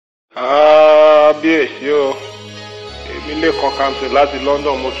kábíyèsí o èmi lè kàn kàǹtì láti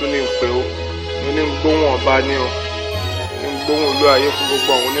London mo tún ní ń pè ó mo ní ń gbóhùn ọba ní o ní ń gbóhùn olú ayé fún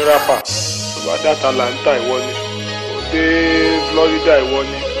gbogbo àwọn oníràpà tó bá dàtà Atlanta ìwọ ni mo dé Florida ìwọ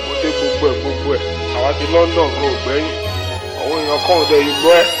ni mo dé gbogbo ẹ̀ àwa ti London kò gbẹ́yìn àwọn èèyàn kan ò dẹ̀ yìí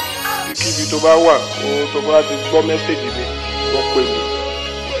gbọ́ ẹ̀ kíbi tó bá wà tó bá ti gbọ́ mẹ́sẹ̀gì mi wọ́n pè mí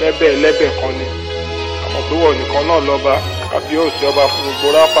fẹ́ bẹ́ẹ̀ lẹ́bẹ̀ kan ni àmọ́ pé wọ́n nìkan náà lọ́ba kábíyèsí ọba fún gbogbo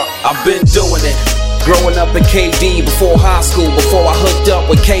rápà. I've been doing it. Growing up in KD, before high school, before I hooked up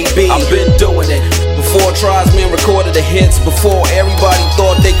with KB. I've been doing it. Before Tribesmen recorded the hits, before everybody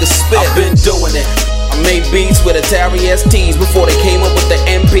thought they could spit. I've been doing it. I made beats with Atari STs before they came up with the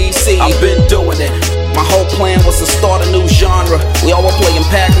MPC. I've been doing it. My whole plan was to start a new genre. We all were playing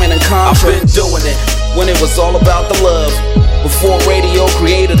Pac-Man and Contra. I've been doing it. When it was all about the love. Before radio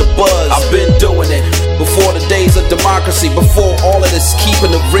created a buzz. I've been doing it. Before the days of democracy. Before all of this keeping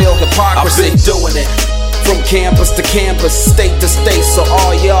it real hypocrisy. I've been doing it. From campus to campus, state to state, so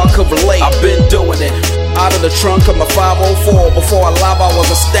all y'all could relate. I've been doing it. Out of the trunk of my 504. Before I live, I was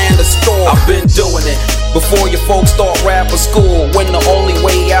a standard store. I've been doing it. Before your folks start rapping school, when the only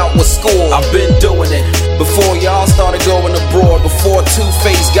way out was school. I've been doing it. Before y'all started going abroad. Before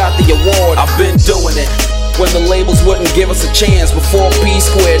Two-Face got the award. I've been doing it. When the labels wouldn't give us a chance. Before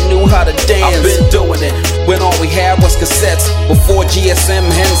P-Square knew how to dance. I've been doing it. When all we had was cassettes. Before GSM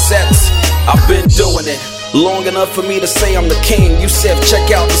handsets. I've been doing it. Long enough for me to say I'm the king. You said check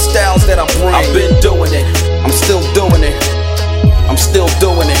out the styles that I bring. I've been doing it. I'm still doing it. I'm still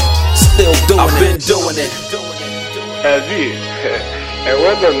doing it. Still doing it. I've been doing it. ElDee, and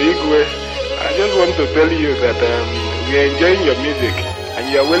welcome Nwigwe. I just want to tell you that we are enjoying your music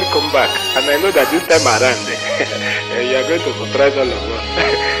and you are welcome back. And I know that this time around you are going to surprise all of us.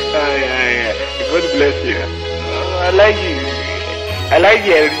 God bless you. I like you. I like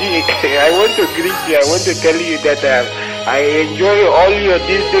you, ElDee. I want to greet you. I want to tell you that I enjoy all your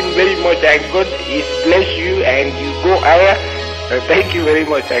this thing very much. And God is bless you and you go higher. Thank you very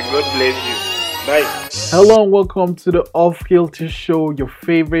much and God bless you. Bye. Hello and welcome to the Off Kilter Show, your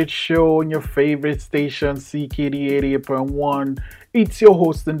favorite show on your favorite station, CKD 88.1. It's your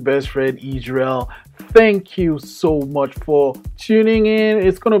host and best friend, Israel. Thank you so much for tuning in.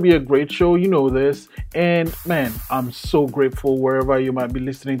 It's going to be a great show, you know this. And man, I'm so grateful wherever you might be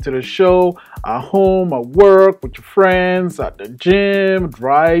listening to the show, at home, at work, with your friends, at the gym,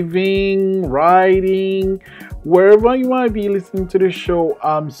 driving, riding, wherever you might be listening to the show.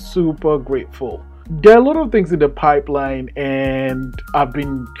 I'm super grateful. There are a lot of things in the pipeline and I've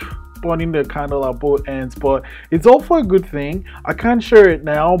been burning the candle at both ends, but it's all for a good thing. I can't share it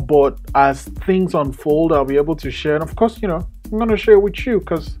now, but as things unfold, I'll be able to share. And of course, you know, I'm going to share it with you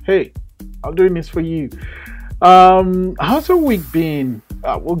because, hey, I'm doing this for you. How's your week been?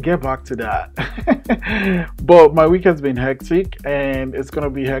 We'll get back to that. But my week has been hectic and it's going to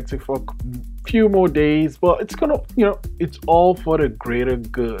be hectic for a few more days, but it's going to, you know, it's all for the greater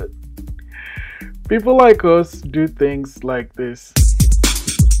good. People like us do things like this.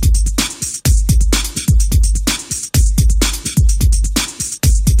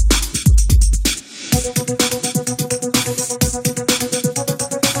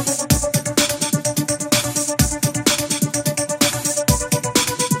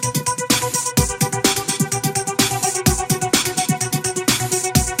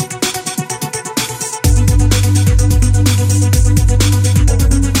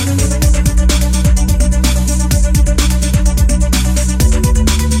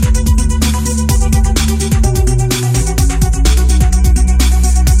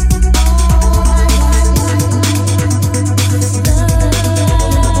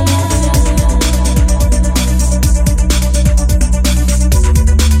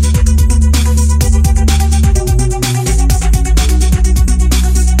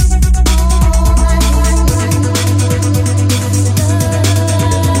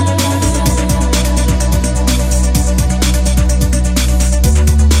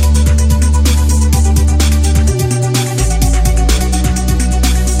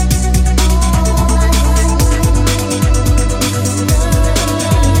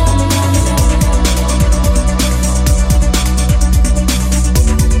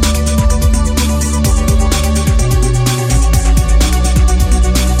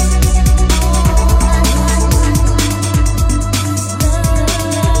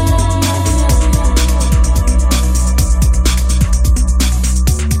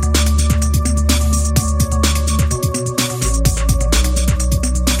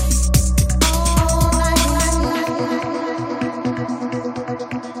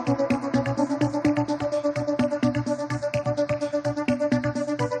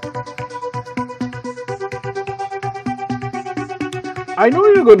 I know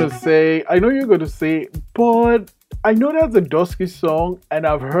you're gonna say, but I know that's a Dusky song and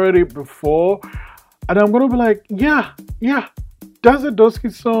I've heard it before, and I'm gonna be like, yeah, that's a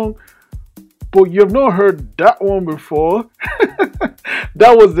Dusky song, but you've not heard that one before.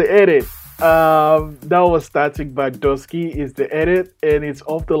 That was the edit. That was Static by Dusky is the edit, and it's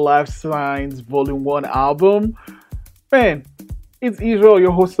off the Life Signs Volume 1 album. Man, it's Israel,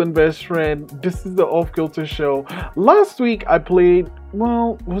 your host and best friend. This is the Off Kilter Show. Last week I played,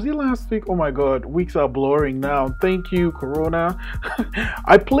 well, was it last week? Oh my god, weeks are blurring now. Thank you, Corona.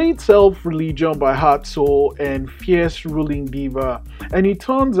 I played Self Religion by Hardsoul and Fierce Ruling Diva. And it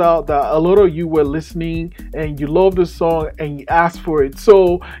turns out that a lot of you were listening and you love the song and you asked for it.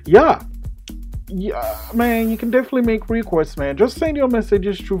 So, yeah, man, you can definitely make requests, man. Just send your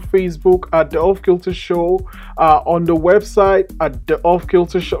messages through Facebook at the Off Kilter Show, on the website at the Off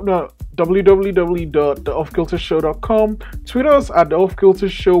Kilter Show, no, www.theoffkiltershow.com. Tweet us at the Off Kilter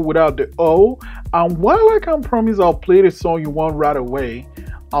Show without the O. And while I can promise I'll play the song you want right away,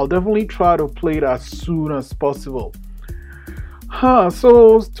 I'll definitely try to play it as soon as possible.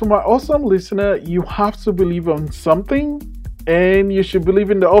 So to my awesome listener, you have to believe on something. And you should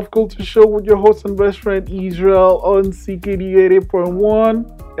believe in the Off Kilter Show with your host and best friend Israel on CKD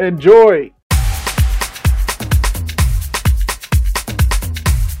 88.1. Enjoy!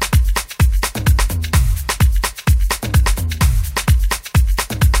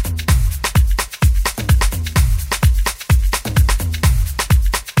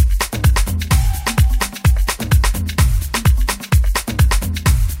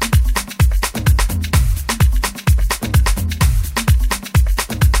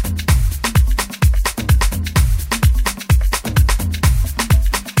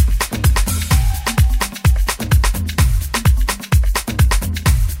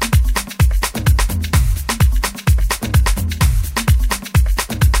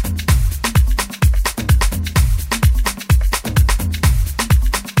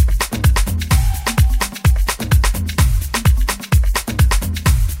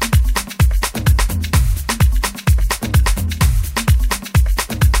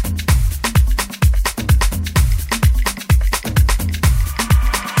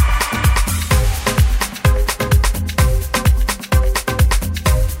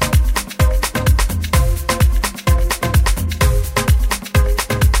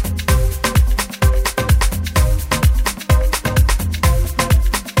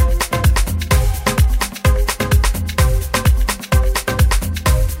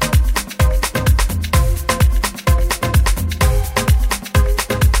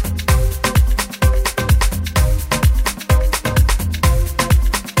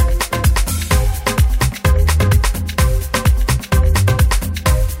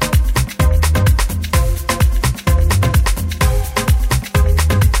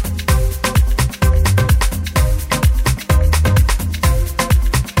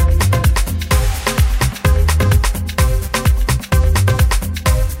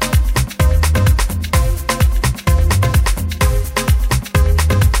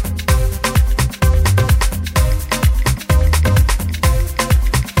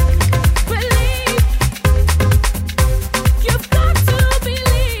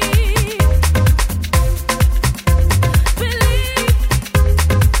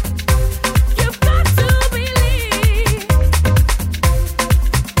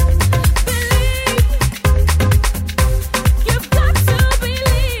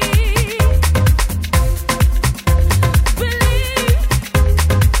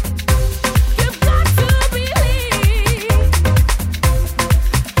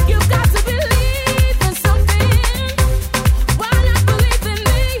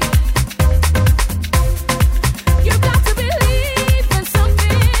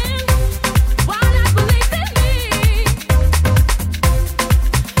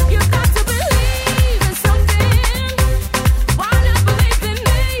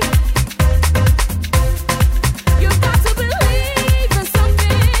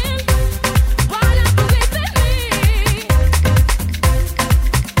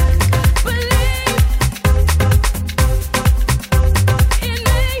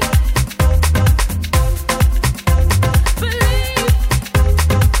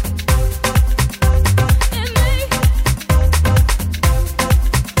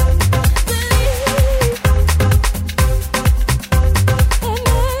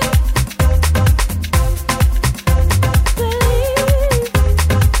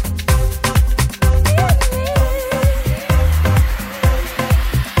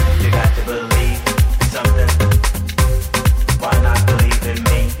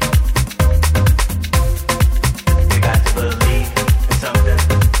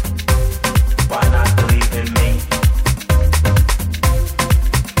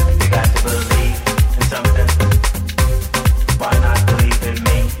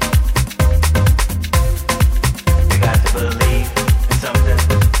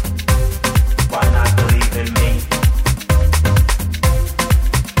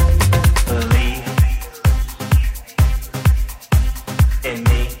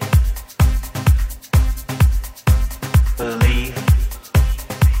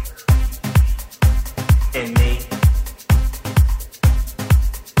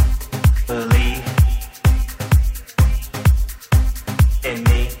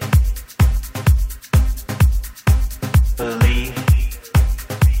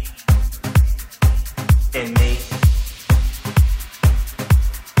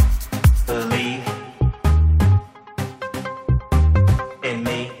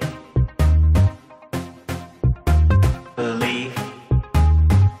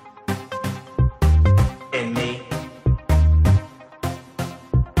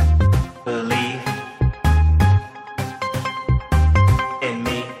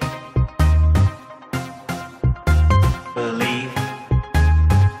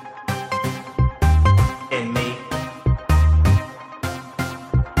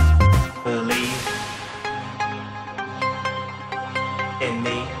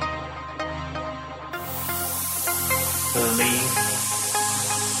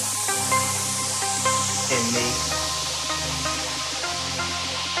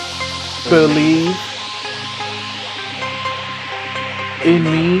 Believe in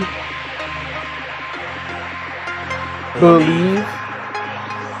me. Believe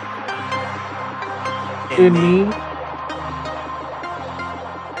in me.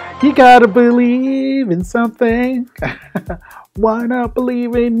 You gotta believe in something. Why not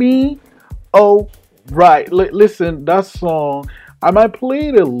believe in me? Oh, right. Listen, that song, I might play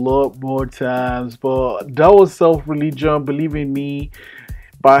it a lot more times, but that was Self-Religion, Believe in Me,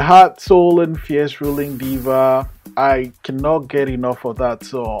 by Hardsoul and Fierce Ruling Diva. I cannot get enough of that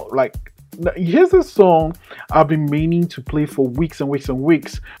song. Like, here's a song I've been meaning to play for weeks and weeks and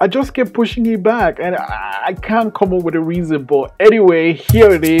weeks. I just kept pushing it back and I can't come up with a reason. But anyway, here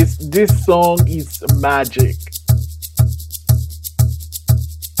it is. This song is magic.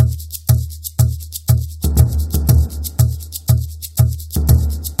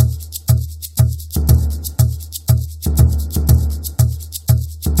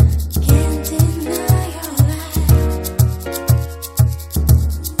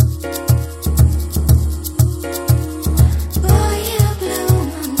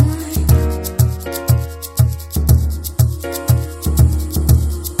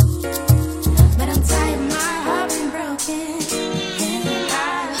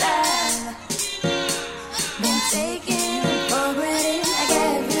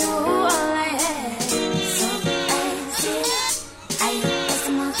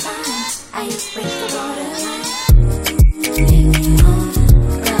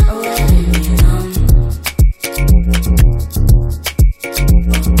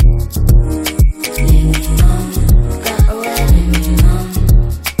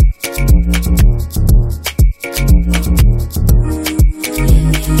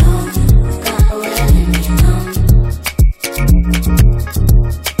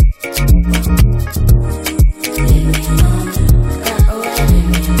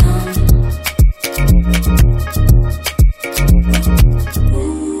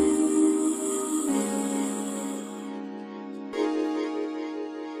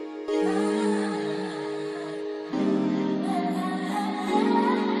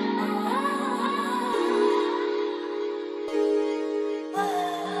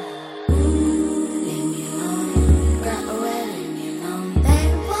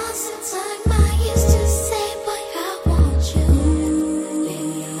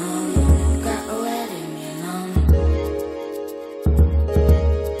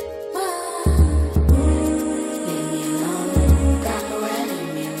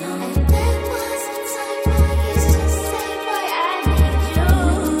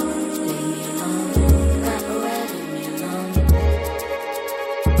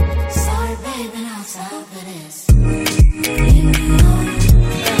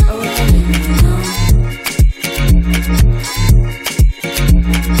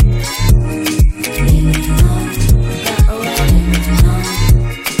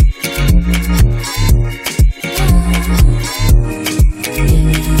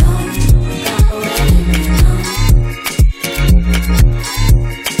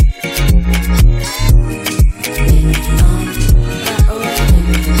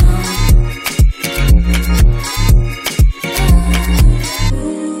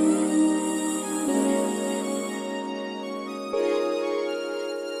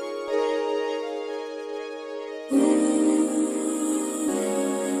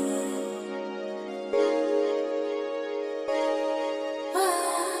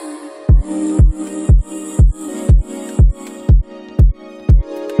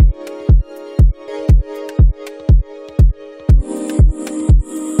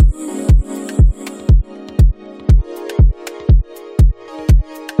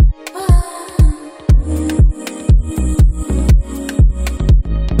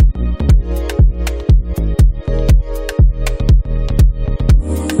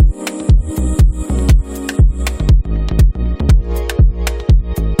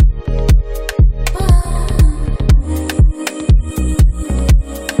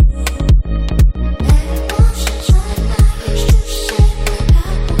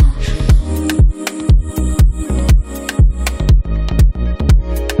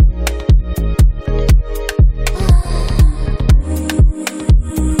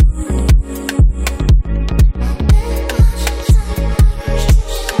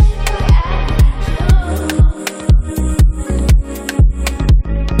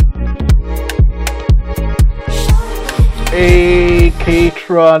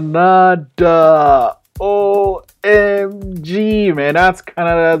 Kaytranada. OMG, man. That's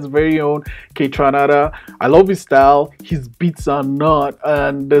Canada's very own Kaytranada. I love his style. His beats are not.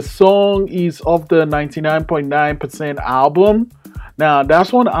 And the song is off the 99.9% album. Now,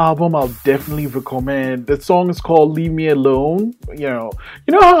 that's one album I'll definitely recommend. The song is called Leave Me Alone. You know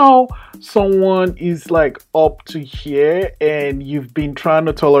how someone is like up to here and you've been trying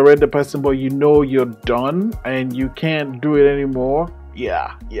to tolerate the person, but you know you're done and you can't do it anymore?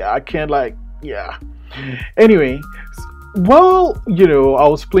 Yeah, I can't Anyway, well, I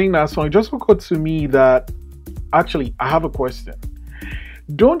was playing that song. It just occurred to me that actually I have a question.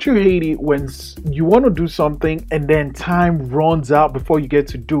 Don't you hate it when you want to do something and then time runs out before you get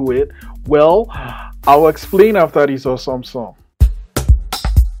to do it? Well, I'll explain after this awesome song.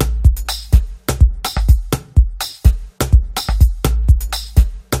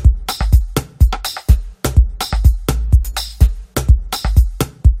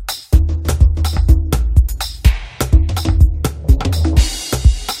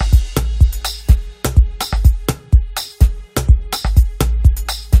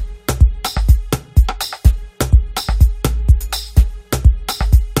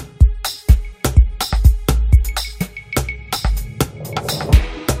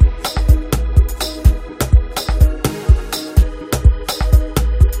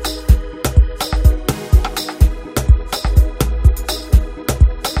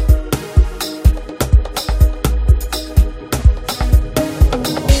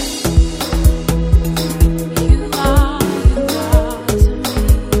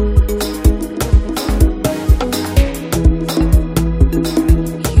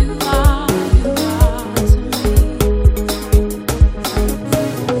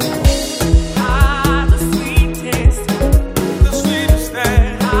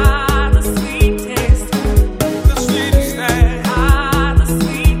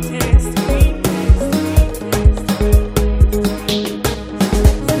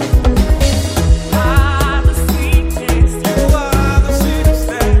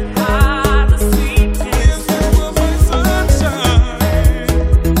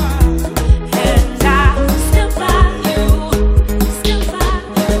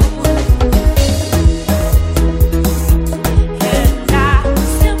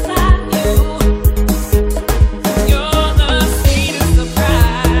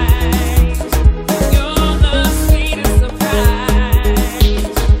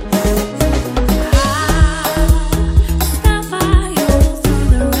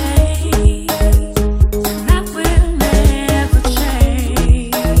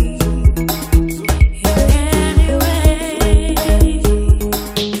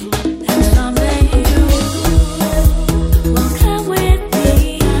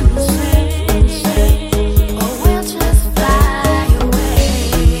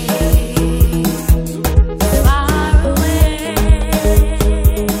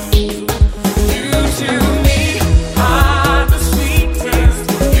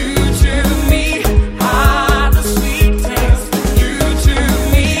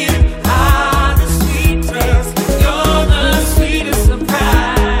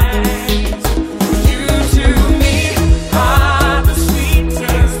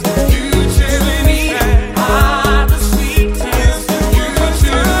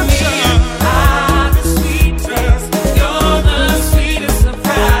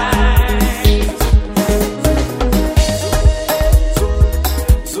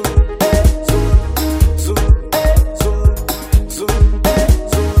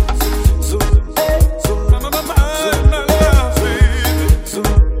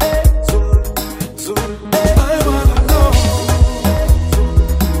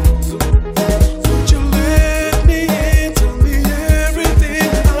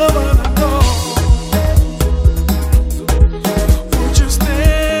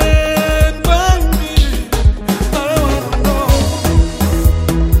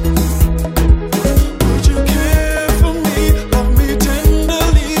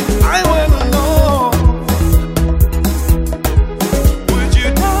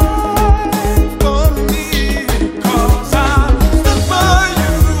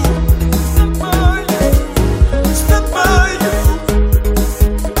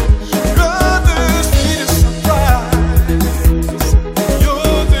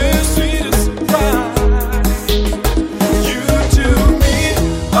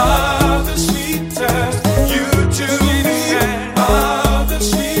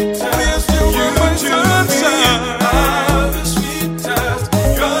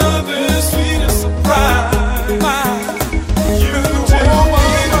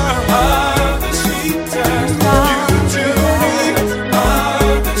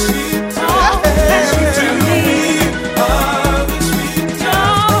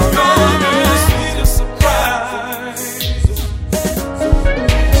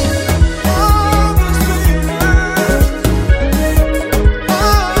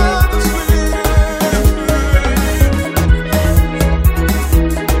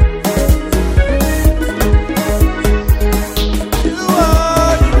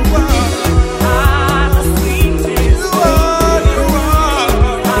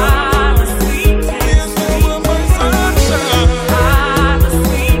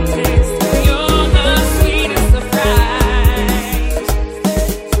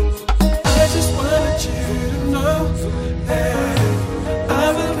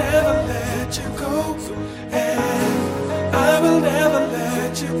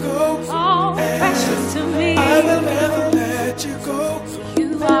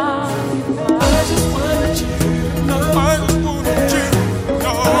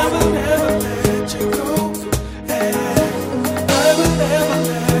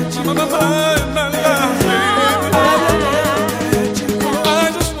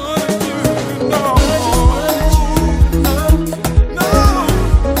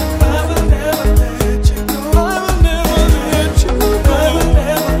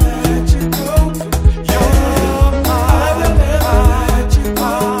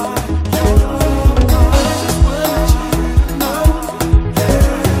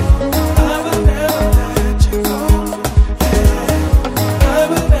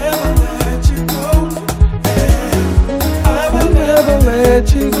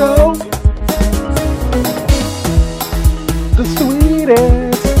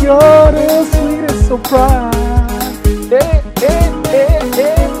 sweetest, you're the sweetest surprise. Hey, hey, hey,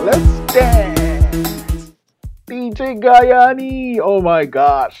 hey, let's dance. DJ Ganyani, oh my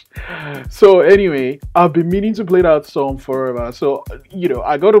gosh. So anyway, I've been meaning to play that song forever. So,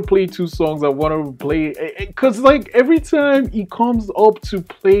 I got to play two songs I want to play. Because like every time he comes up to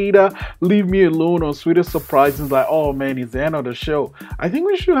play that Leave Me Alone or Sweetest Surprize, it's like, oh man, it's the end of the show. I think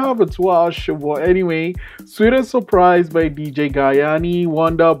we should have a 2-hour show. But anyway, Sweetest Surprize by DJ Ganyani,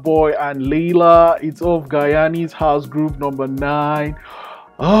 WandaBoy and Layla. It's off Ganyani's house group number 9.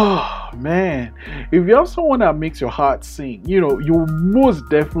 Oh man, if you have someone that makes your heart sing, you most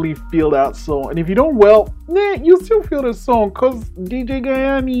definitely feel that song. And if you don't, well, you still feel the song, because DJ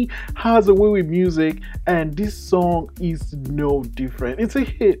Ganyani has a way with music, and this song is no different. It's a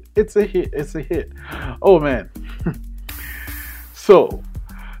hit. It's a hit. It's a hit. Oh man. So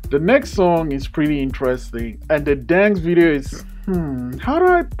the next song is pretty interesting, and the dance video is how do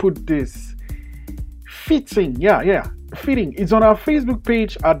I put this? Fitting. Yeah. Fitting. It's on our Facebook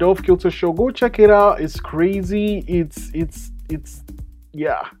page at the Off Kilter Show. Go check it out. It's crazy. It's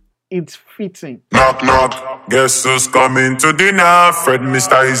fitting. Knock, knock. Guess who's coming to dinner? Fred,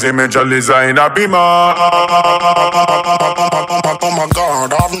 Mr. Eazi, Major Liza in a beamer. Oh my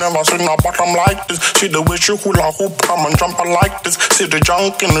God, I've never seen a bottom like this. See the way she hula hoop, come and jump like this. See the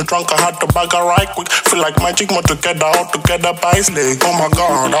junk in the trunk, I had to bag her right quick. Feel like magic, more together, all together by slay. Oh my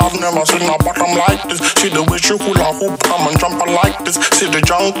God, I've never seen a bottom like this. See the way she hula hoop, come and jump like this. See the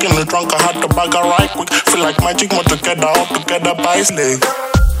junk in the trunk, I had to bag her right quick. Feel like magic, more together, all together by slay.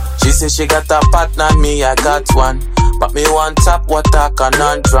 She said she got a partner, me I got one. But me want top water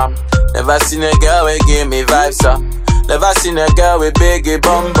conundrum. Never seen a girl with give me vibes up. Never seen a girl with biggie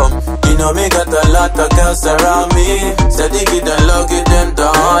bum bum. You know me got a lot of girls around me. Said they get them love, get them the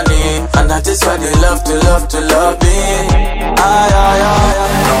honey. And that is why they love me.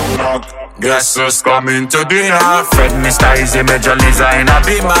 Knock, knock. Guess who's coming to dinner? Fred, Mr. Eazi, Major Liza in a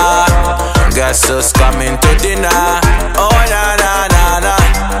beamer. Guess who's coming to dinner? Oh na na na na.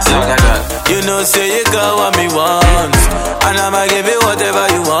 You know say you got what me want, and I'ma give you whatever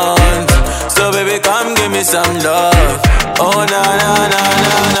you want. So baby come give me some love. Oh na na na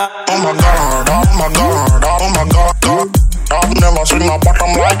na na. Oh my God, oh my God, oh my God. I've never seen a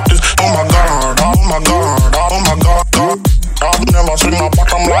bottom like this. Oh my God, oh my God, oh my God. I've never seen a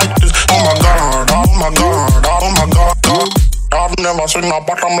bottom like this. Oh my God, oh my God, oh my God. I've never seen a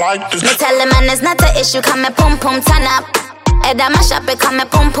bottom like this. Me tell him man it's not an issue, come and pum pum turn up. And I mash up, it come and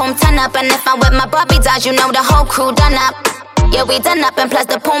pum pum turn up. And if I'm with my Bobby dolls, you know the whole crew done up. Yeah, we done up and plus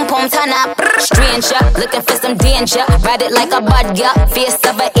the pum pum turn up. Stranger, looking for some danger. Ride it like a bud, yeah, fierce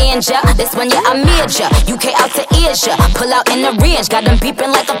of an angel. This one, yeah, I'm major. UK out to Asia. Pull out in the range, got them beeping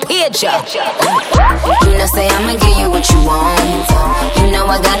like a pager. You know, say I'ma give you what you want. You know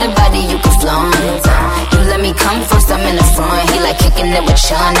I got a body you can flaunt. You let me come first, I'm in the front. He like kicking it with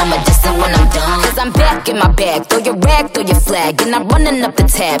Sean, I'ma diss it when I'm done. Cause I'm back in my bag, throw your rag, throw your flag. And I'm running up the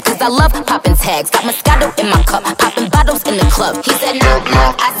tab, cause I love popping tags. Got Moscato in my cup, popping bottles in the club. He said knock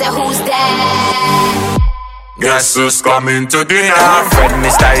knock, I said who's that? Guess who's coming to dinner? Fred,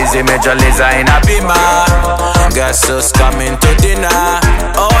 Mr. Eazi, Major Liza in a beamer. Guess who's coming to dinner?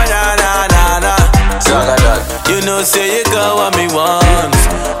 Oh na na na na. You know say you got what me want,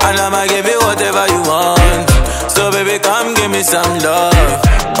 and I'ma give you whatever you want. So baby come give me some love.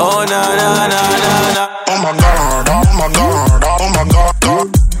 Oh na na na na na. Oh my God, oh my God, oh my God.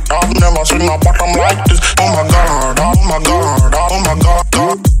 I've never seen a bottom like this. Oh my God, oh my God, oh my God.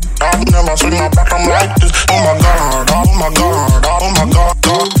 I've never seen a bottom like this. Oh my God, oh my God, oh my God.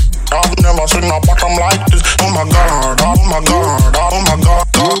 I've never seen a bottom like this. Oh my God, oh my God, oh my God.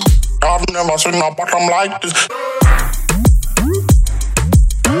 I've never seen a bottom like this.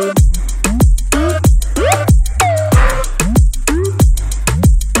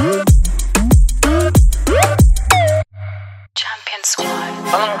 Champion Squad.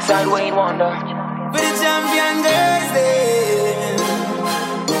 Alongside Wayne Wonder. For the champion girls,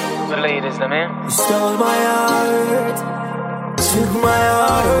 The ladies, the man. you stole my heart, took my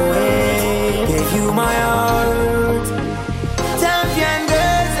heart away, gave you my heart. Champion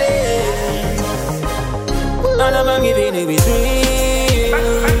girls, all of them giving it with real.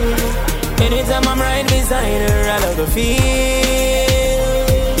 Anytime I'm right beside her, I love the feel.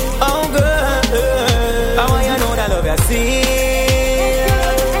 Oh girl, I want you to know that love you see.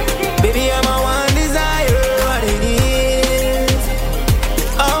 Baby, I'm a one desire, what it is.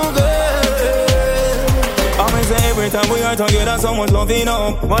 Oh girl, always every time we are together, so much love, you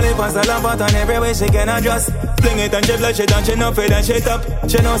know. Molly pass the lamp out on every way she can adjust. Fling it and she flush it and she know it and shit up.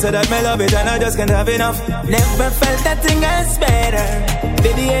 She knows that me love it and I just can't have enough. Never felt that thing as better.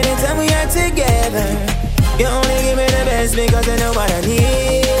 Baby, anytime we are together, you only give me the best because you know what I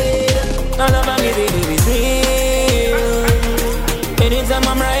need. All of my baby is real. Anytime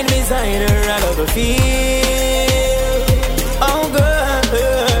I'm right beside her, I love her feel. Oh girl,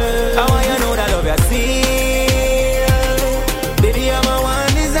 how want you know that love you still. Baby, I'm a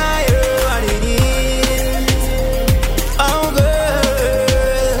one desire, what it is. Oh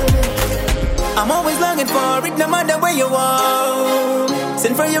girl, I'm always longing for it, no matter where you are.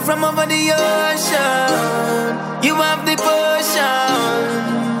 Send for you from over the ocean. You have the potion.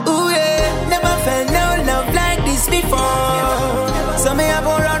 Ooh yeah, never felt no love like this before. So me I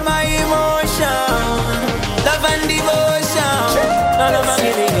pour out my emotion, love and devotion. All of my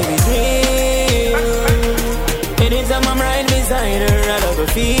giving is real. Anytime I'm right beside her, I love her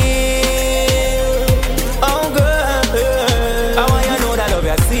feel. Oh girl, I want you know that love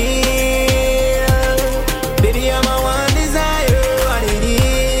you still. Baby, I'm a one desire, what it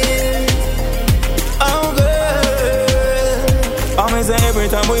is. Oh girl, always every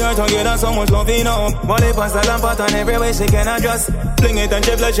time we are together, so much love, you know. Molly pass the lamp out on every way she can adjust. Fling it and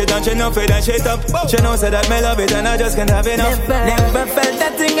she flush it and she know it and shit up. She knows that me love it and I just can't have enough. Never felt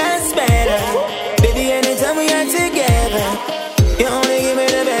that thing as better. Baby, anytime we are together, you only give me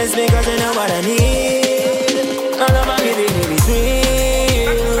the best because you know what I need. All of my giving is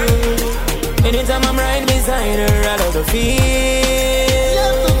real. Anytime I'm right beside her, I love the feel.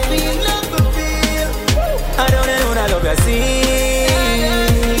 Love the feel, love the feel. I don't know that love you see.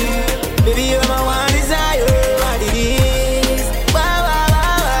 Baby, you're my one desire, what it is.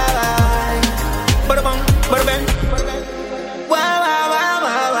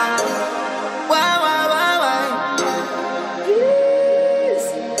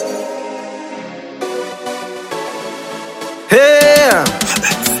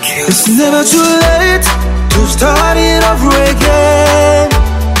 It's never too late to start it over again.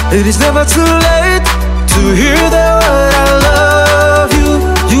 It is never too late to hear the word I love you.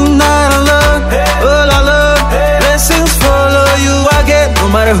 You not alone, all I love. Blessings follow you again. No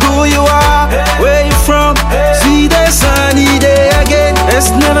matter who you are, where you from, see the sunny day again. It's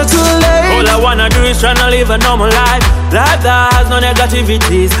never too late. All I wanna do is tryna live a normal life. Life that has no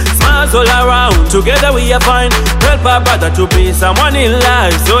negativities. Smiles all around, together we are fine. Help our brother to be someone in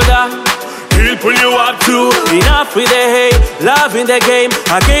life, so that he'll pull you up too. Enough with the hate, love in the game.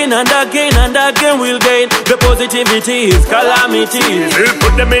 Again and again and again we'll gain. The positivities, calamities, he'll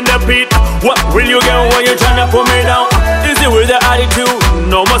put them in the pit. What will you get when you're tryna put me down? Easy with the attitude,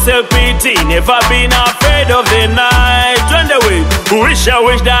 no more self-pity. Never been afraid of the night. Run away, wish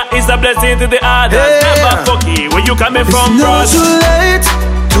that is a blessing to the others. Never fucky where you coming from, bro. It's never too late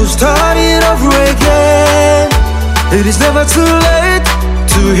to start it over again. It is never too late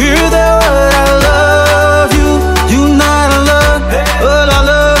to hear the word I love you. You not alone, all I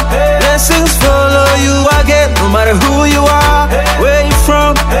love. Blessings follow you again. No matter who you are, where you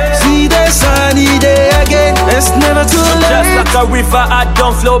from, see the sunny day again. It's never too late. Just like a river, I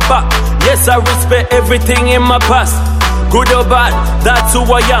don't flow back. Yes, I respect everything in my past. Good or bad, that's who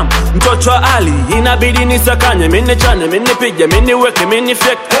I am. Mtoto Ali, inabidi nisakanye. Mini chane, mini pige, mini weke, mini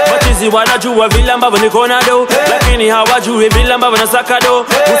fake. Machizi wanajua vile ambavyo niko na do, lakini hawajui vile ambavyo nasaka do.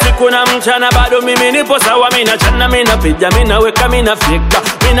 Usiku na mchana bado mimi nipo sawa. Mina chana, mina pija, mina weka, mina fika.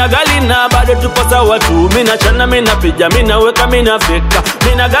 Mina galina bado tupo sawa tu. Mina chana, mina pija, mina weka, mina fika.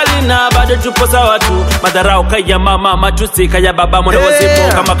 Mina galina bado tupo sawa tu. Madharau kaya mama, matusi kaya baba. Mwana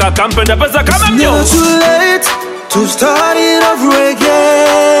wasipo kama kakampenda pesa kama mnyo. It's never too late to start it over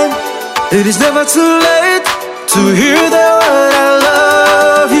again. It is never too late to hear the word I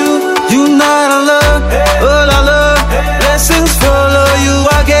love you. You not alone, all I love. Blessings follow you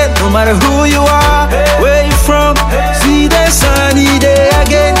again. No matter who you are, where you from, see the sunny day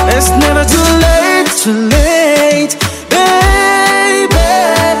again. It's never too late, baby,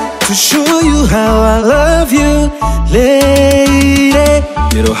 to show you how I love you, lady.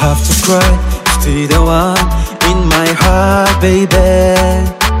 You don't have to cry, stay the one in my heart, baby.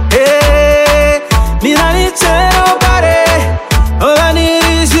 Hey, me not need to nobody. All I need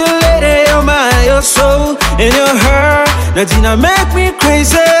is you, lady. Your mind, your soul, and your heart. Nothing make me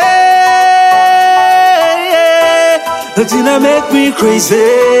crazy. Nothing make me crazy.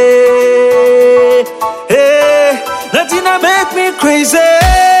 Hey, nothing make me crazy.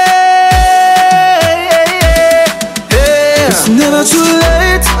 Hey, it's never too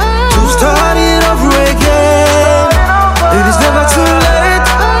late to start it over again. It is never too late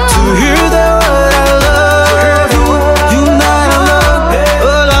to hear the word I love you. You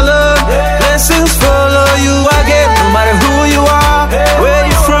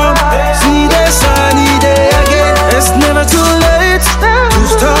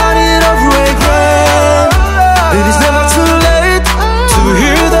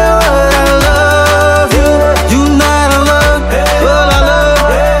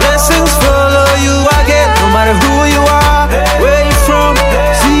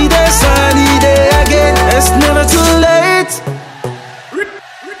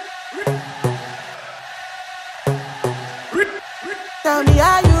Tell me,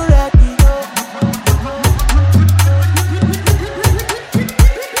 are you ready?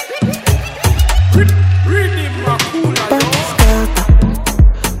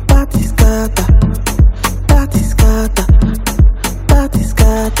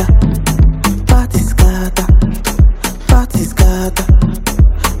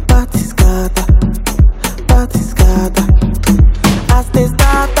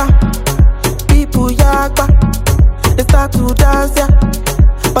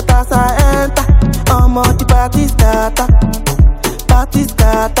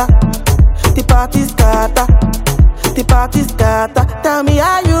 Tell me,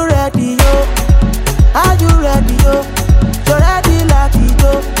 are you ready, yo? Are you ready, yo? You're ready, lucky,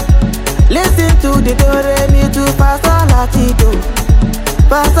 yo. Listen to the do-re-mi to Pastor Latido.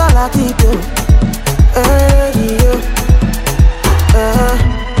 Pastor Latido. Hey, yo.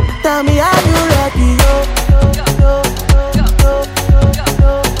 Tell me, are you ready, yo?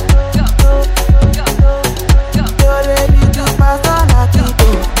 Do-re-mi to Pastor Latido.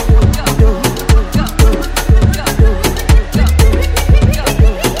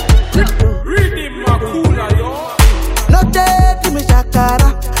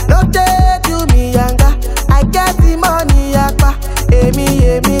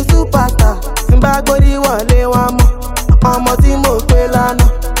 Emi superstar, Simba gori wale wamo. Ọmọ tí mo pè lánàá,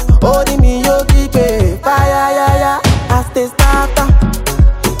 orí mi yóò gbígbé fire. As they start up,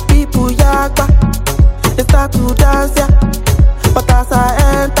 people yagba, they start to dance ya. But as I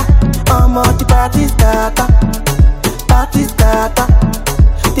enter, ọmọ the party scatter, party scatter,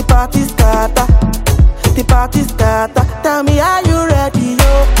 the party scatter, the party scatter. Tell me, are you ready,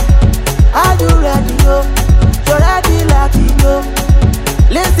 yo? Are you ready, yo? You're ready, lucky, yo.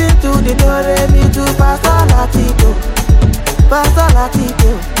 Listen to the do-re-mi to Pastor Latido. Pastor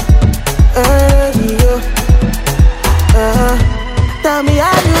Latido. Hey, yo. Tell me,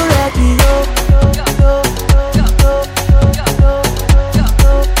 are you ready, yo?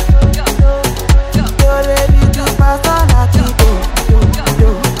 Do-re-mi to Pastor Latido.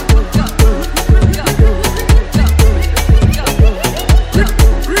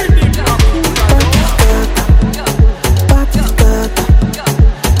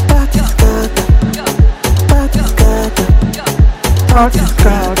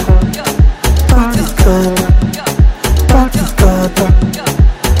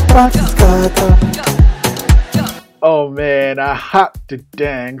 Oh man, I had to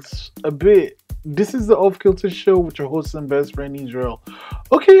dance a bit. This is the Off Kilter Show with your host and best friend Israel.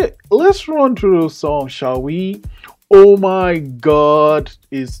 Okay, let's run through the song, shall we? Oh My God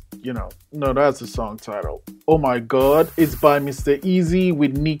is, no, that's the song title. Oh My God is by Mr. Eazi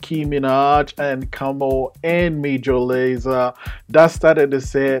with Nicki, Minaj, and Camo and Major Lazer. That started the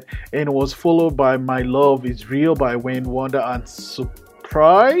set and was followed by My Love Is Real by Wayne Wonder and Surpriz.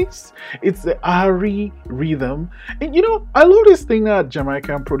 It's the Ari rhythm. And I love this thing that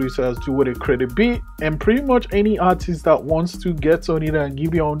Jamaican producers do with a credit beat, and pretty much any artist that wants to get on it and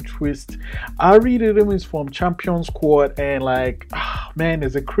give your own twist. Ari rhythm is from Champion Squad, and man,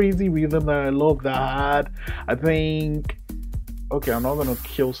 there's a crazy rhythm that I love that I had. I think, okay, I'm not gonna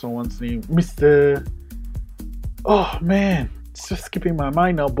kill someone's name. Mr. Oh man, it's just skipping my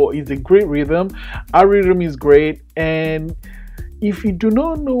mind now, but it's a great rhythm. Our rhythm is great, and if you do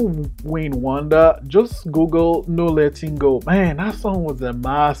not know Wayne Wonder, just Google No Letting Go. Man, that song was a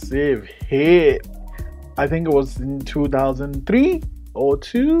massive hit. I think it was in 2003 or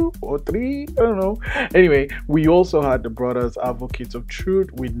 2 or 3, I don't know. Anyway, we also had the Brothers Advocates of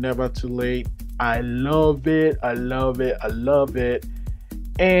Truth with Never Too Late. I love it.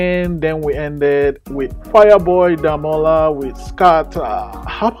 And then we ended with Fireboy Damola with Scatter.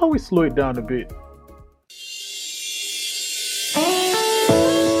 How about we slow it down a bit?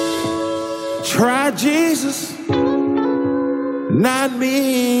 Try Jesus, not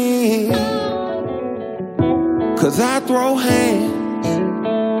me, 'cause I throw hands.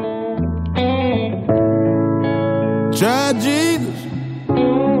 Try Jesus,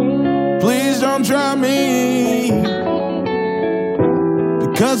 please don't try me,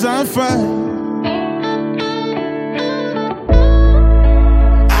 because I'm fine.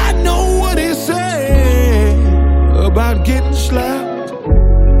 I know what he said about getting slapped.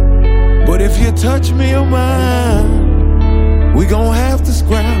 But if you touch me or mine, we gon' have to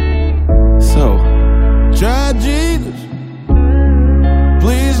scrap. So, try Jesus,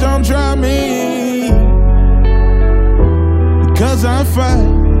 please don't try me, because I'm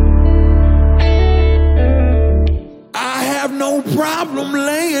fine. I have no problem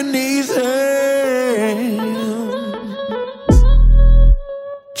laying these hands.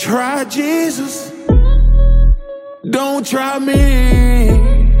 Try Jesus, Don't try me,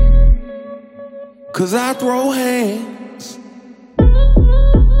 'cause I throw hands.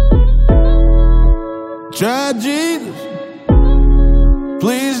 Try Jesus,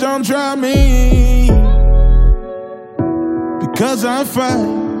 please don't try me, because I'm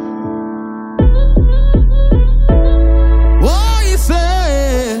fine. Oh, you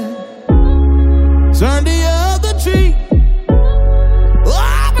said, turn the other cheek.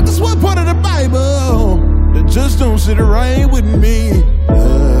 Oh, but this one part of the Bible that just don't sit right with me.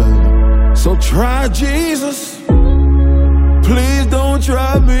 So try Jesus, please don't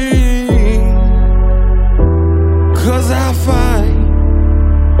try me, 'cause I find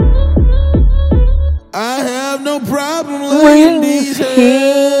I have no problem laying these hands.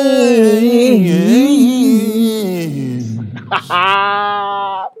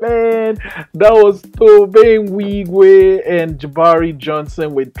 Man, that was Tobe, Nwigwe, and Jabari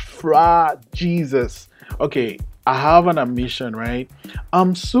Johnson with Try Jesus. Okay, I have an admission, right?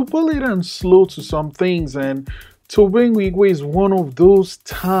 I'm super late and slow to some things, and Tobe Nwigwe is one of those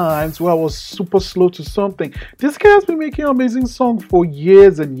times where I was super slow to something. This guy has been making amazing songs for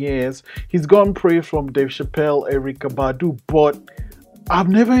years and years. He's gotten praise from Dave Chappelle, Erykah Badu, but I've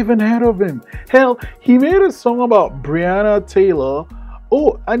never even heard of him. Hell, he made a song about Breonna Taylor.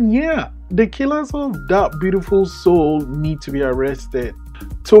 Oh, and yeah, the killers of that beautiful soul need to be arrested.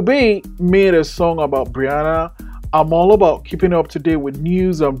 Tobe made a song about Breonna. I'm all about keeping up to date with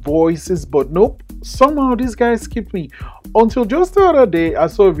news and voices, but nope, somehow this guy skipped me. Until just the other day, I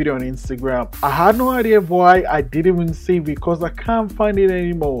saw a video on Instagram. I had no idea why I didn't even save it because I can't find it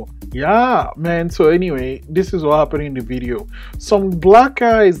anymore. Yeah, man. So anyway, this is what happened in the video. Some black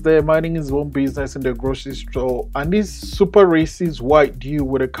guy is there minding his own business in the grocery store, and this super racist white dude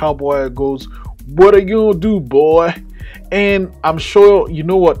with a cowboy goes, "What are you gonna do, boy?" And I'm sure you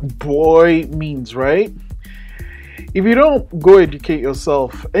know what boy means, right? If you don't, go educate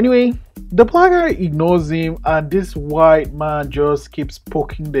yourself. Anyway, the black guy ignores him, and this white man just keeps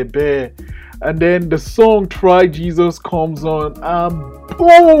poking the bear. And then the song Try Jesus comes on, and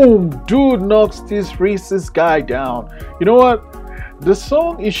boom, dude knocks this racist guy down. You know what? The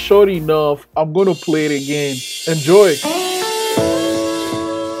song is short enough. I'm gonna play it again. Enjoy.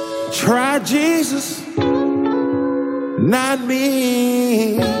 Try Jesus, not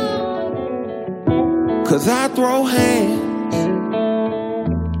me, 'cause I throw hands.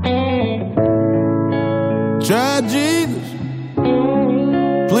 Try Jesus,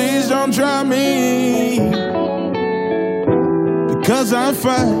 please don't try me, because I'm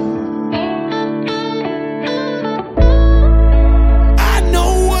fine. I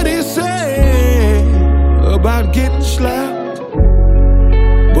know what he said about getting slapped,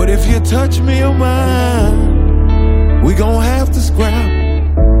 but if you touch me or mine, we gon' have to scrap.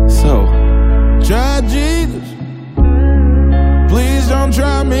 So try Jesus, please don't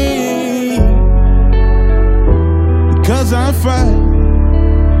try me, because I'm fine.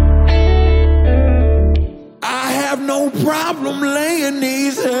 I have no problem laying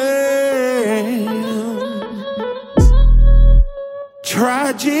these hands.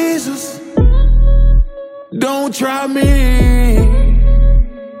 Try Jesus, don't try me,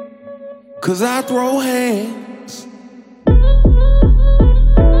 'cause I throw hands.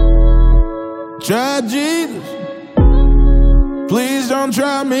 Try Jesus, please don't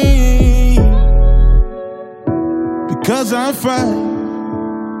try me, because I'm fine.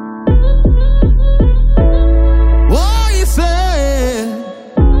 Oh, you said,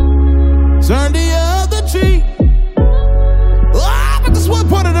 turn the other cheek. Oh, but this one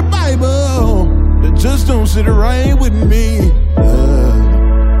part of the Bible that just don't sit right with me.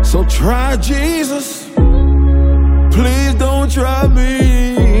 So try Jesus, please don't try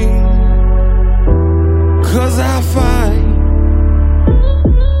me, 'cause I find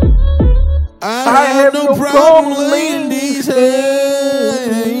I have no problem laying these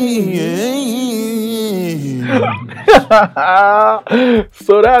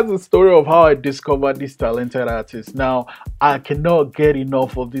So that's the story of how I discovered this talented artist. Now, I cannot get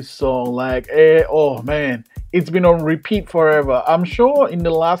enough of this song. Like, oh man, it's been on repeat forever. I'm sure in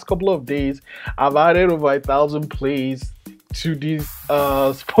the last couple of days, I've added over 1,000 plays to this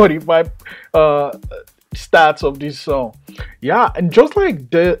Spotify stats of this song. Yeah, and just like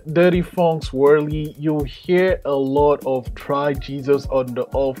Dirty Funk's Wurli, you'll hear a lot of Try Jesus on the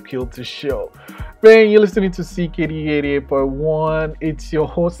Off Kilter show. Man, you're listening to CKD 88.1. It's your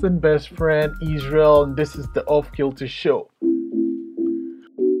host and best friend Israel, and this is the Off Kilter show.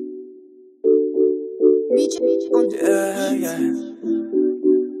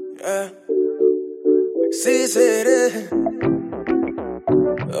 Yeah. See, say that.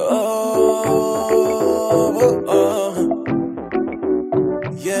 Oh.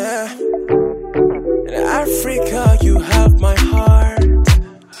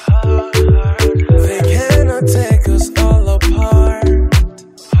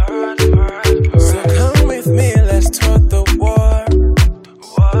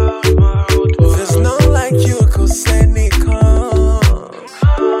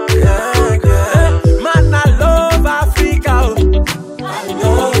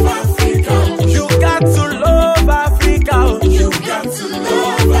 got to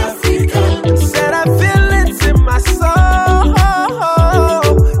love Africa. Said I feel it in my soul.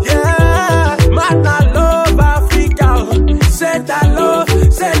 Yeah, man, I love Africa. Said I love.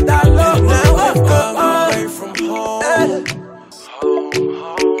 Now I've come away from home.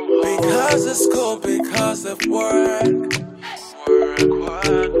 Because of school, because of work.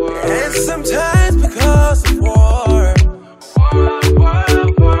 And sometimes because of war.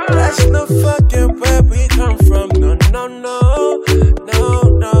 That's no fucking where we come from. No.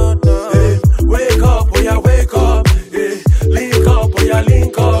 Hey, wake up, oh yeah, wake up. Hey, link up, oh yeah,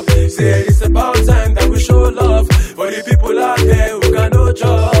 link up. Say it's about time that we show love for the people out there who got no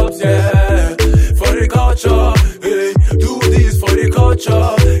jobs, yeah. For the culture, hey, do this for the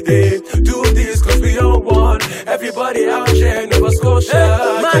culture. Hey, do this cause we don't want everybody out here in Nova Scotia.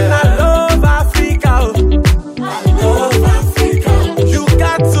 Hey, man, I love Africa. I love Africa. You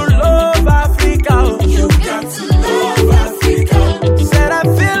got to love Africa. You got to love Africa. Said I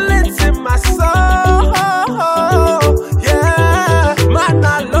feel it in my soul. Yeah, man, I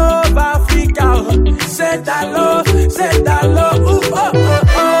love Africa. Said I love. Ooh,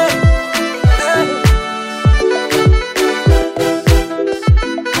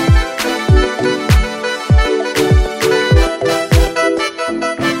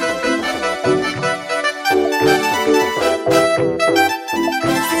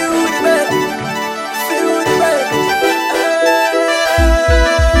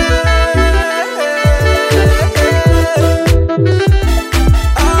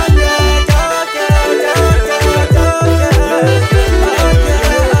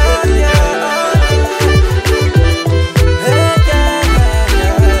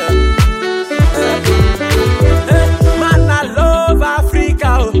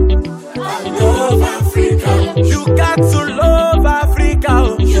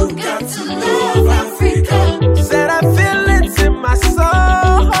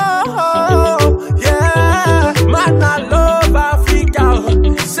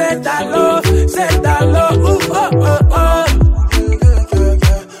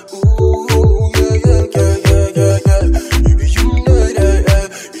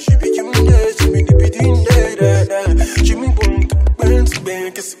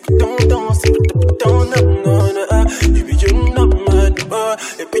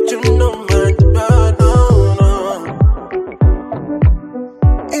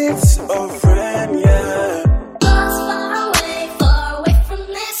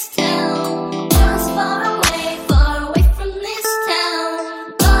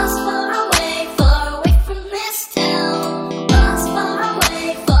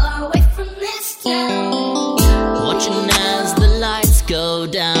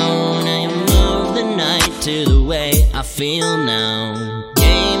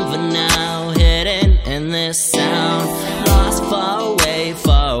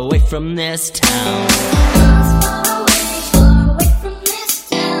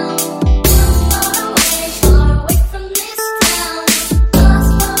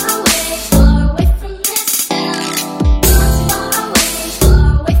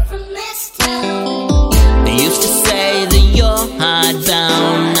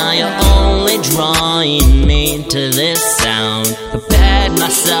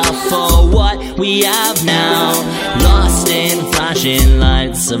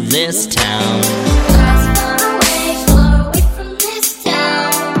 of this town.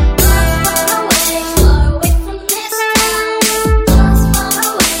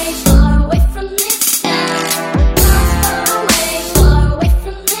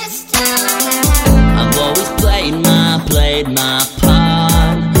 I've always played my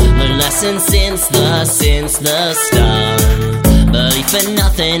part. The lesson since the start. Belief in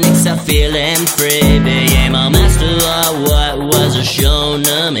nothing except feeling free. Became a master of what was shown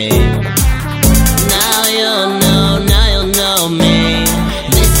to me. Now you'll know me.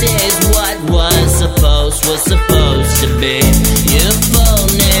 This is what was supposed to be. Your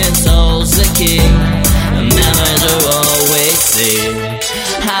fullness holds the key. Memories are always seen.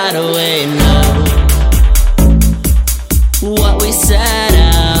 How do we know what we set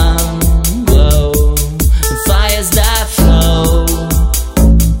out? Whoa, the fires that flow,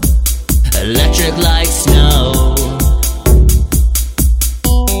 electric like snow.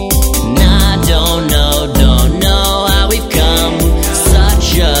 Don't know how we've come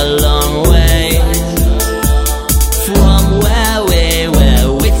such a long way.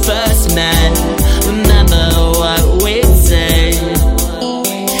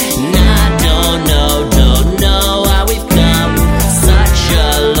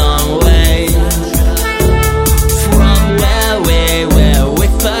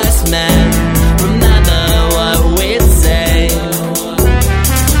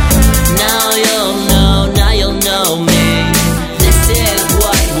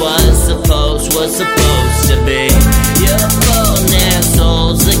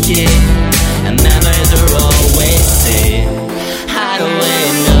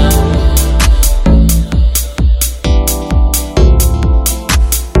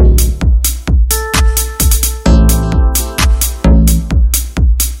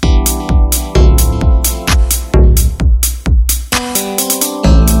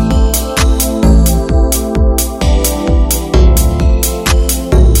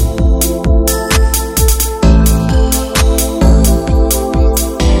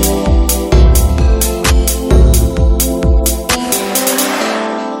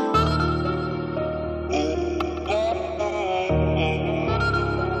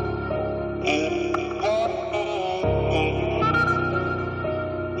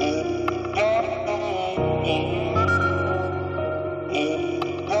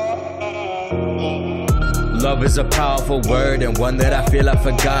 Love is a powerful word and one that I feel I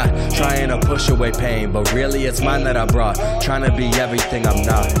forgot. Trying to push away pain, but really it's mine that I brought. Trying to be everything I'm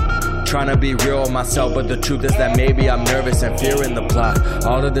not. Trying to be real with myself, but the truth is that maybe I'm nervous and fearing the plot.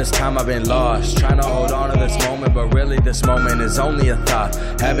 All of this time I've been lost, trying to hold on to this moment, but really this moment is only a thought.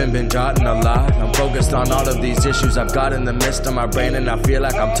 Haven't been jotting a lot. I'm focused on all of these issues I've got in the midst of my brain, and I feel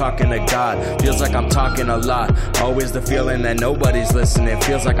like I'm talking to God. Feels like I'm talking a lot. Always the feeling that nobody's listening.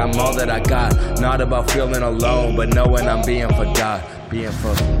 Feels like I'm all that I got. Not about feeling alone, but knowing I'm being for God. Being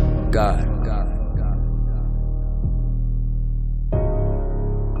for God.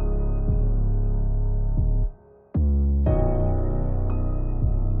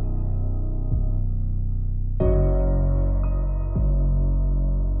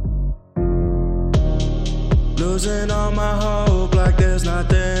 Losing all my hope like there's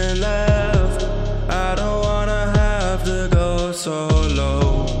nothing left. I don't wanna have to go so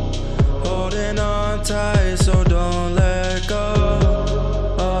low. Holding on tight, so don't let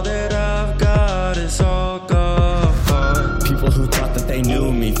go. All that I've got is all gone. People who thought that they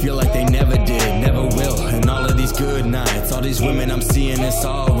knew me feel like they never did, never will. And all of these good nights, all these women I'm seeing, it's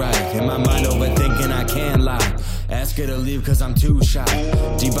alright. In my mind overthinking, I can't lie. Ask her to leave cause I'm too shy.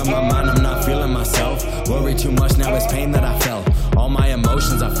 Deep in my mind I'm not feeling myself. Worry too much, now it's pain that I felt. All my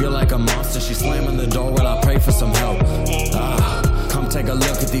emotions, I feel like a monster. She's slamming the door while I pray for some help. Come take a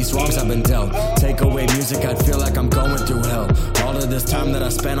look at these wrongs I've been dealt. Take away music, I'd feel like I'm going through hell. All of this time that I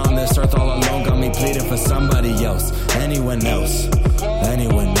spent on this earth all alone got me pleading for somebody else. Anyone else,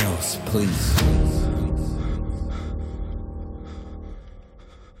 please.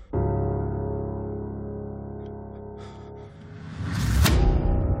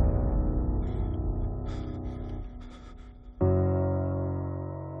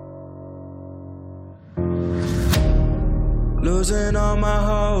 Losing all my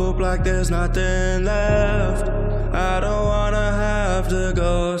hope like there's nothing left. I don't wanna have to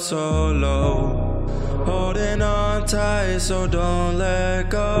go so low. Holding on tight, so don't let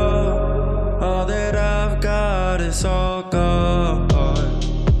go. All that I've got is all gone.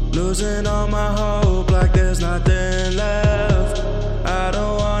 Losing all my hope like there's nothing left. I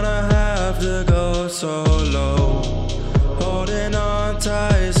don't wanna have to go so low. Holding on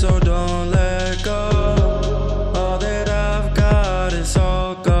tight, so don't let go.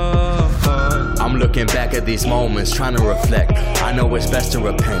 I'm looking back at these moments, trying to reflect. I know it's best to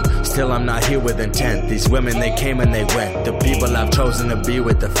repent. Still I'm not here with intent. These women, they came and they went. The people I've chosen to be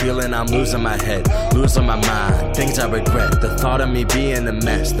with. The feeling I'm losing my head, losing my mind. Things I regret. The thought of me being a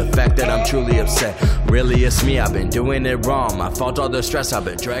mess. The fact that I'm truly upset. Really it's me, I've been doing it wrong. My fault, all the stress I've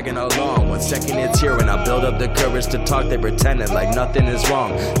been dragging along. 1 second it's here and I build up the courage to talk. They pretending like nothing is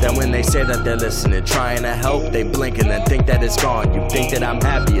wrong. Then when they say that they're listening, trying to help, they blink and then think that it's gone. You think that I'm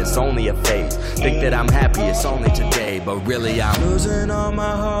happy, it's only a phase. Think that I'm happy, it's only today, but really I'm losing all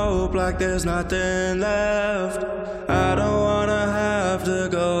my hope like there's nothing left. I don't wanna have to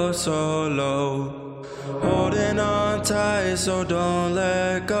go so low. Holding on tight, so don't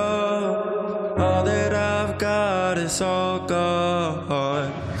let go. All that I've got is all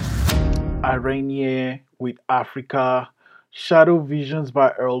gone. Arenye with Africa, Shadow Visions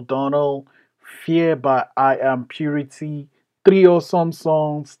by Earl Donald, Fear by I.M.Purity. 3 awesome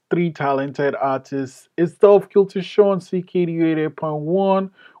songs, 3 talented artists. It's the Off Kilter Show on CKDU 88.1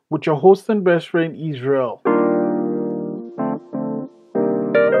 with your host and best friend Israel.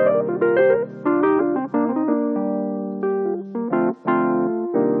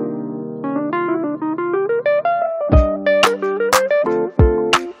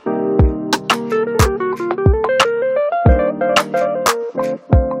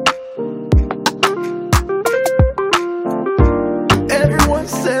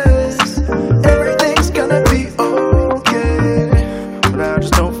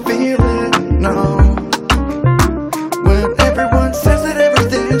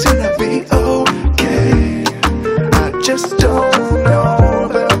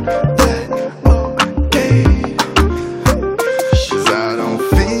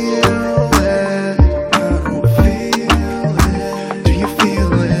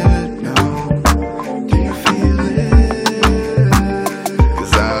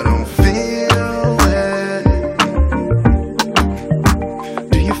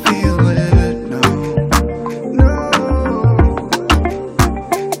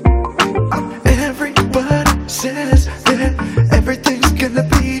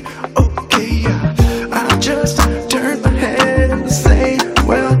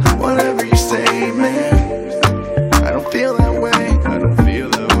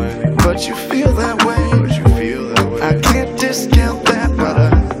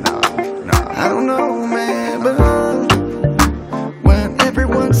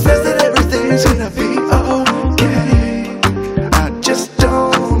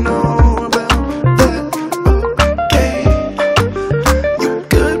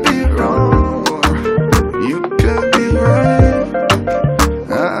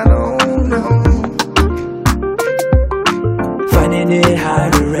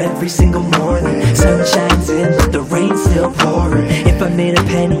 harder every single morning. Sun shines in, but the rain's still pouring. If I made a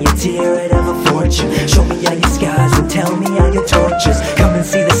penny a tear, I'd have a fortune. Show me all your scars and tell me all your tortures. Come and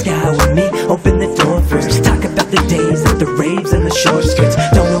see the sky with me, open the door first. Talk about the days at the raves and the short skirts.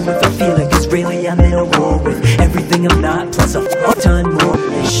 Don't know if I feel it, cause really I'm in a war with everything I'm not, plus a ton more.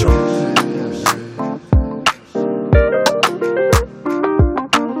 Sure.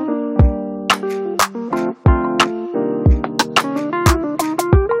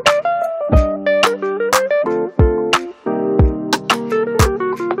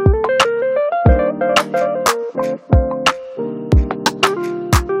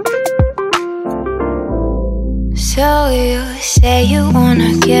 So you say you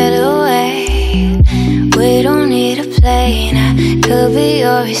wanna get away. We don't need a plane, I could be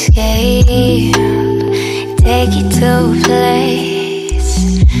your escape. Take you to a place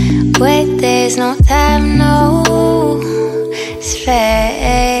where there's no time, no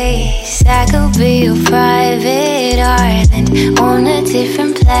space. I could be your private island on a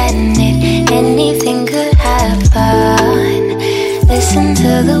different planet. Anything could happen. Listen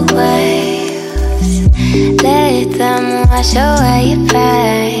to the waves, let them wash away your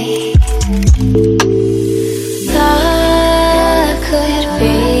pain. Love could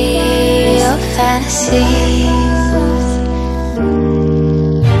be your fantasy.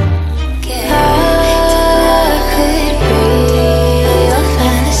 Love could be your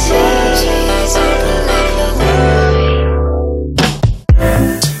fantasy.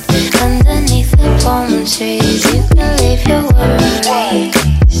 Underneath the palm trees, you can leave your worries.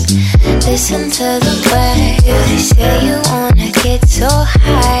 Listen to the waves. They say you wanna get so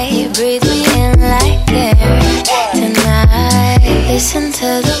high. Breathe me in like air tonight. Listen to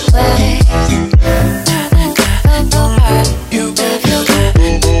the waves. You babe, you babe.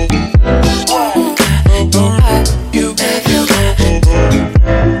 You babe, you babe.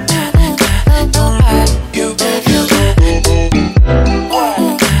 You babe, you babe.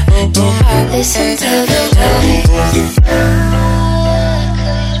 Listen to the waves.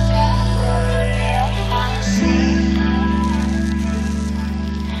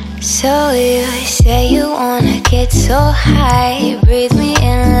 So you say you wanna get so high. Breathe me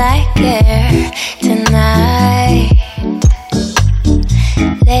in like air tonight.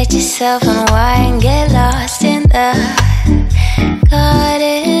 Let yourself unwind, get lost in the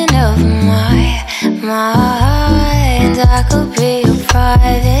garden of my mind. I could be your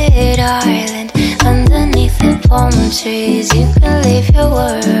private island underneath the palm trees. You can leave your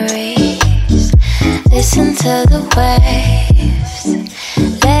worries. Listen to the waves,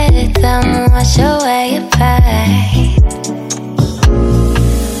 let them wash away your pain.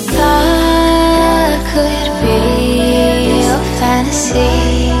 Love could be your fantasy.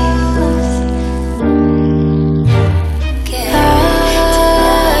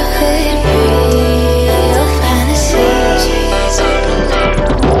 Love could be your fantasy.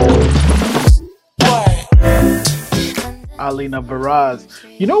 Alina, Baraz.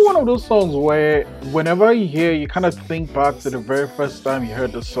 You know, one of those songs where whenever you hear, you kind of think back to the very first time you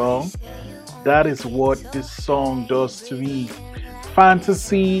heard the song. That is what this song does to me.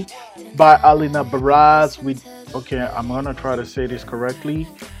 Fantasy by Alina, Baraz with, okay, I'm gonna try to say this correctly,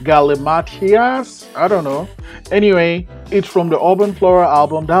 Galimatias. I don't know. Anyway, it's from the Flora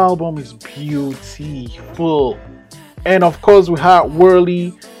album. That album is beautiful. And of course, we had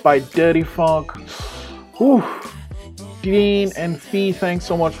Wurli by Dirty Phunk. Whew. Dean and Fee, thanks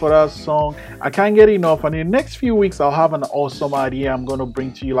so much for that song. I can't get enough, and in the next few weeks I'll have an awesome idea I'm gonna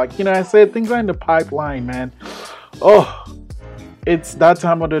bring to you. Like, you know, I said, things are in the pipeline, man. Oh, it's that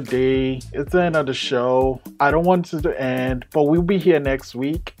time of the day, it's the end of the show. I don't want it to end, but we'll be here next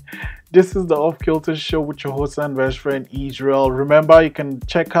week. This is the Off Kilter Show with your host and best friend Israel. Remember, you can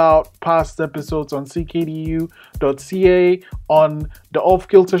check out past episodes on ckdu.ca, on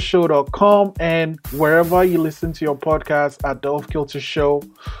theoffkiltershow.com, and wherever you listen to your podcast at The Off Kilter Show.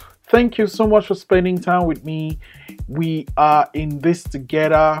 Thank you so much for spending time with me. We are in this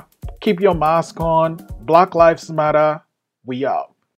together. Keep your mask on. Black Lives Matter. We out.